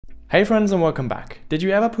Hey friends and welcome back. Did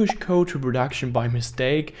you ever push code to production by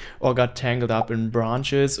mistake or got tangled up in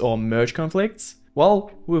branches or merge conflicts? Well,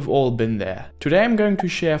 we've all been there. Today I'm going to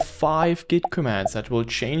share 5 Git commands that will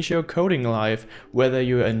change your coding life whether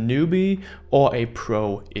you're a newbie or a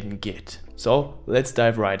pro in Git. So let's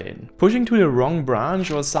dive right in. Pushing to the wrong branch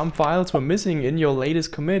or some files were missing in your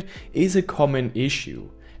latest commit is a common issue.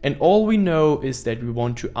 And all we know is that we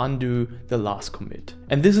want to undo the last commit.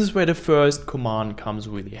 And this is where the first command comes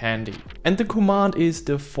really handy. And the command is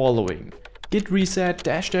the following: git reset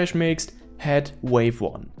 -- mixed head wave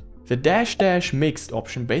 1. The -- mixed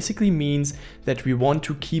option basically means that we want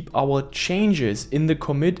to keep our changes in the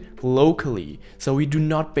commit locally. So we do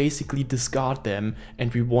not basically discard them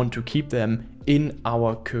and we want to keep them in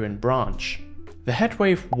our current branch. The head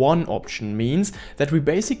wave 1 option means that we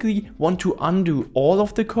basically want to undo all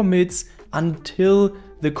of the commits until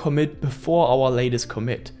the commit before our latest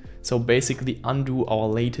commit. So basically undo our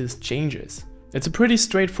latest changes. It's a pretty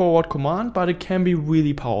straightforward command, but it can be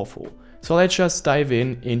really powerful. So let's just dive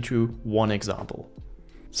into one example.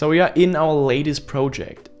 So we are in our latest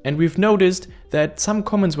project and we've noticed that some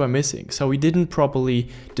comments were missing. So we didn't properly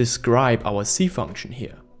describe our C function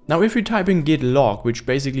here. Now if we type in git log, which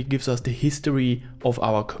basically gives us the history of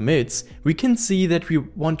our commits, we can see that we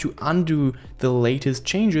want to undo the latest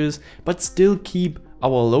changes but still keep our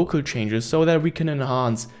local changes so that we can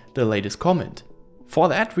enhance the latest comment. For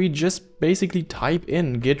that we just basically type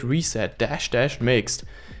in git reset -- mixed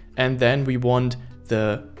and then we want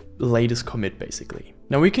the latest commit basically.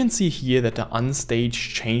 Now we can see here that the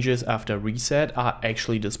unstaged changes after reset are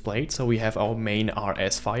actually displayed. So we have our main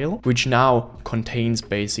RS file, which now contains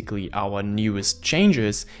basically our newest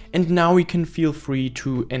changes. And now we can feel free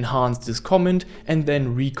to enhance this comment and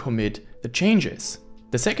then recommit the changes.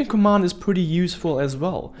 The second command is pretty useful as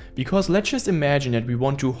well, because let's just imagine that we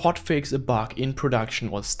want to hotfix a bug in production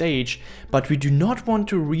or stage, but we do not want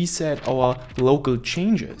to reset our local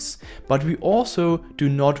changes. But we also do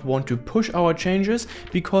not want to push our changes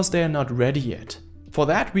because they are not ready yet. For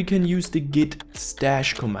that we can use the git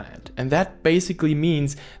stash command, and that basically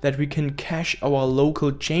means that we can cache our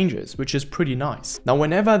local changes, which is pretty nice. Now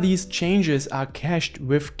whenever these changes are cached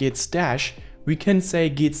with git stash, we can say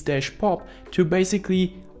git stash pop to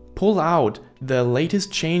basically pull out the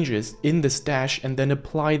latest changes in the stash and then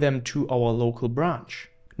apply them to our local branch.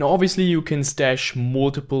 Now obviously you can stash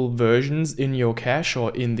multiple versions in your cache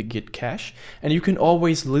or in the git cache, and you can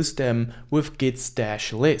always list them with git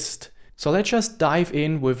stash list. So let's just dive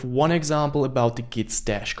in with one example about the git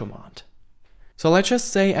stash command. So let's just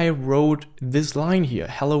say I wrote this line here,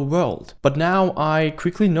 hello world, but now I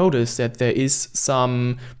quickly notice that there is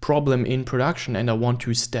some problem in production and I want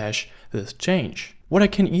to stash this change. What I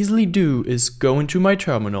can easily do is go into my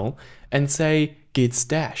terminal and say git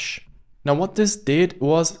stash. Now what this did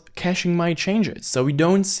was caching my changes, so we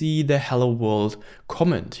don't see the hello world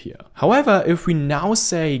comment here. However, if we now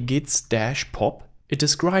say git stash pop, it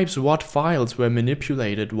describes what files were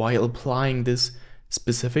manipulated while applying this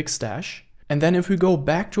specific stash. And then if we go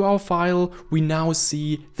back to our file, we now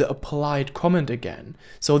see the applied comment again.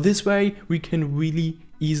 So this way we can really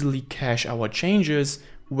easily cache our changes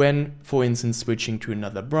when, for instance, switching to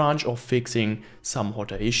another branch or fixing some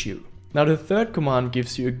hotter issue. Now the third command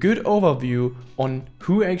gives you a good overview on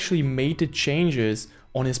who actually made the changes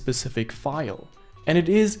on a specific file. And it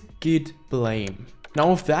is git blame.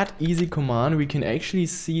 Now with that easy command we can actually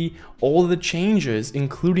see all the changes,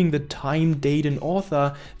 including the time, date and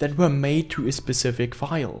author that were made to a specific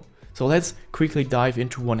file. So let's quickly dive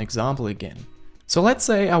into one example again. So let's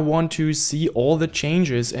say I want to see all the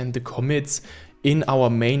changes and the commits in our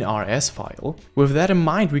main RS file. With that in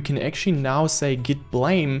mind we can actually now say git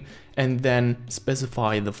blame and then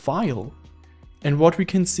specify the file. And what we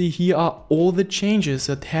can see here are all the changes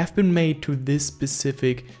that have been made to this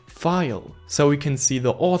specific file. So we can see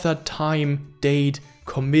the author, time, date,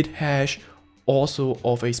 commit hash also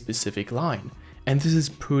of a specific line. And this is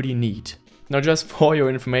pretty neat. Now just for your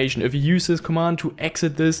information, if you use this command to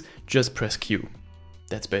exit this, just press Q.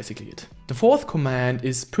 That's basically it. The fourth command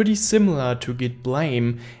is pretty similar to git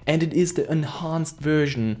blame and it is the enhanced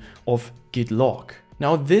version of git log.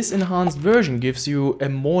 Now this enhanced version gives you a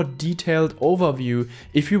more detailed overview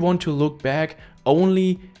if you want to look back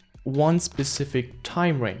only one specific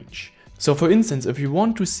time range. So for instance, if you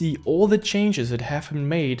want to see all the changes that have been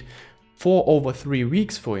made for over 3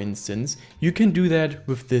 weeks, for instance, you can do that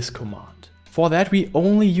with this command. For that we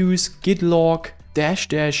only use git log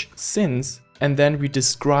 -- since and then we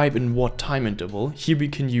describe in what time interval. Here we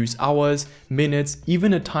can use hours, minutes,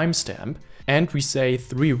 even a timestamp, and we say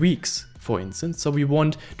 3 weeks. for instance. So we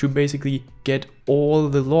want to basically get all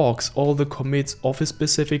the logs, all the commits of a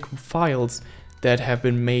specific files that have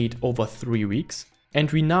been made over 3 weeks. And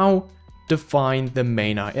we now define the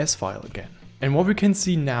main.is file again. And what we can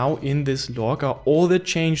see now in this log are all the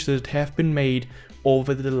changes that have been made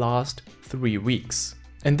over the last 3 weeks.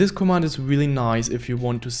 And this command is really nice if you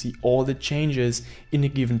want to see all the changes in a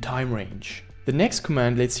given time range. The next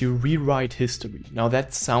command lets you rewrite history. Now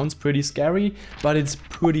that sounds pretty scary, but it's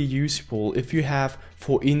pretty useful if you have,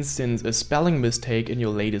 for instance, a spelling mistake in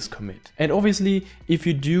your latest commit. And obviously, if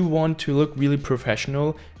you do want to look really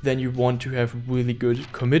professional, then you want to have really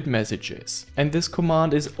good commit messages. And this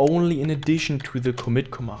command is only in addition to the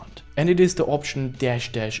commit command. And it is the option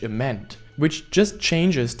 -- amend, which just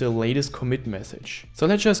changes the latest commit message. So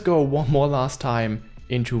let's just go one more last time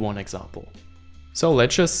into one example. So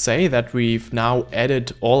let's just say that we've now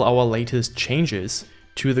added all our latest changes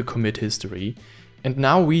to the commit history. And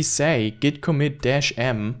now we say git commit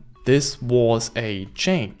 -m, this was a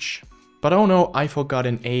change. But oh no, I forgot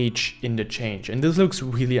an H in the change, and this looks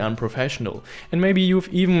really unprofessional. And maybe you've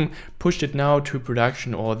even pushed it now to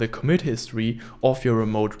production or the commit history of your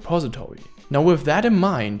remote repository. Now with that in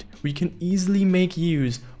mind, we can easily make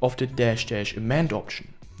use of the -- amend option.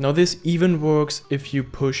 Now this even works if you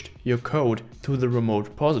pushed your code to the remote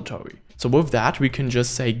repository. So with that, we can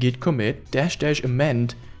just say git commit --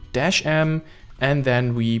 amend -m, and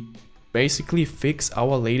then we basically fix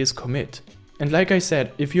our latest commit. And like I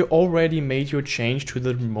said, if you already made your change to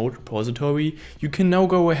the remote repository, you can now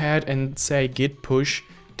go ahead and say git push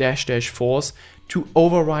 -- force to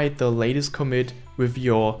override the latest commit with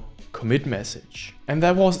your commit message. And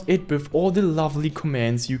that was it with all the lovely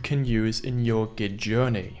commands you can use in your Git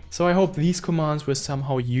journey. So I hope these commands were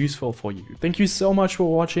somehow useful for you. Thank you so much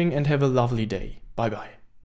for watching and have a lovely day. Bye bye.